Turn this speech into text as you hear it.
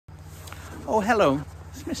Oh, hello.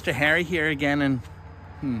 It's Mr. Harry here again,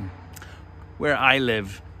 and where I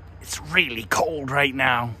live, it's really cold right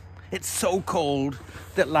now. It's so cold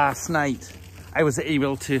that last night I was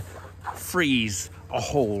able to freeze a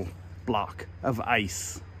whole block of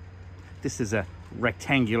ice. This is a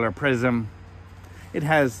rectangular prism. It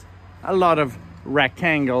has a lot of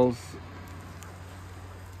rectangles.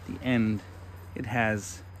 At the end, it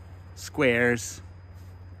has squares.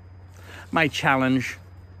 My challenge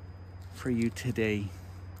for you today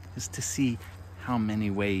is to see how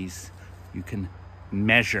many ways you can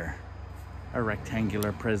measure a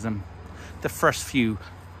rectangular prism. The first few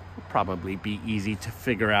will probably be easy to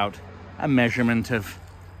figure out a measurement of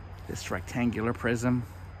this rectangular prism.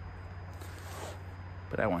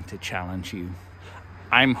 But I want to challenge you.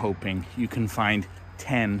 I'm hoping you can find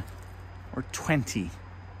 10 or 20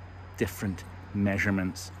 different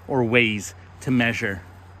measurements or ways to measure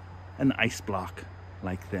an ice block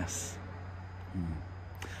like this.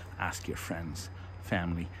 Ask your friends,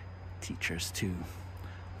 family, teachers too.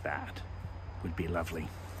 That would be lovely.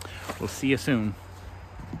 We'll see you soon.